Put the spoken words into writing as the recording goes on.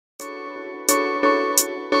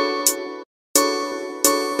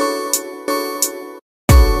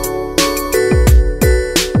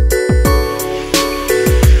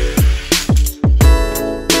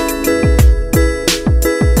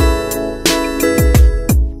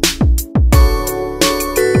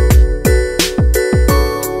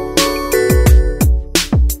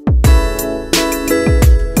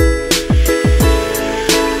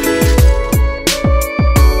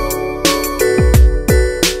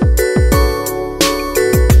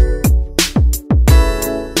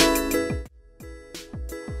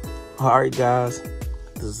All right, guys,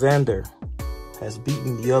 the Xander has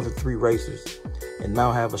beaten the other 3 racers and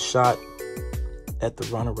now have a shot at the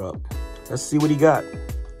runner-up. Let's see what he got.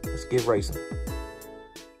 Let's get racing.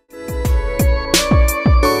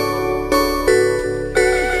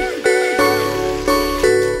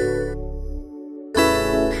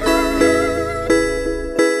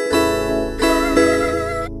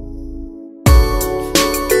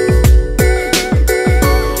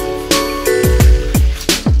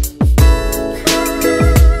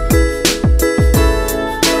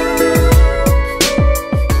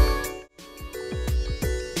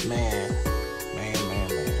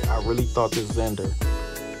 I really thought this Xander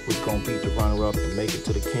was gonna beat the runner-up and make it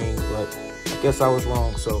to the king, but I guess I was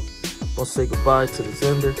wrong. So we'll say goodbye to the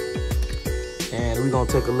Xander, and we're gonna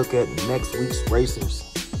take a look at next week's racers.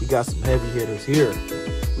 We got some heavy hitters here.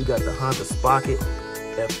 We got the Honda Sprocket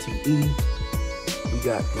FTE. We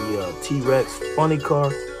got the T-Rex funny car.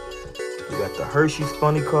 We got the Hershey's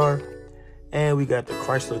funny car, and we got the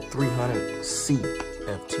Chrysler 300C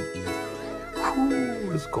FTE.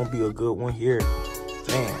 Whew, it's gonna be a good one here.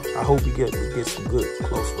 Man, I hope we get some good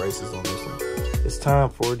close races on this one. It's time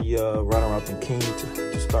for the runner-up and king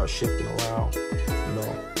to start shifting around. You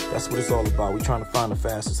know, that's what it's all about. We're trying to find the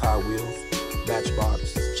fastest Hot Wheels,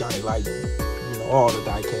 Matchbox, Johnny Lightning, you know, all the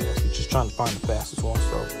die casts. We're just trying to find the fastest one.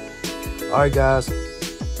 So, all right, guys,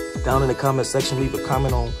 down in the comment section, leave a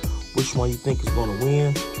comment on which one you think is going to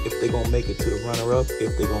win, if they're going to make it to the runner-up,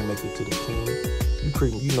 if they're going to make it to the king.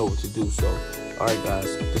 You know what to do. So, all right, guys,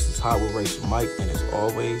 this is HWRM Racer Mike, and as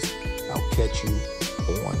always, I'll catch you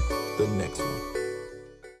on the next one.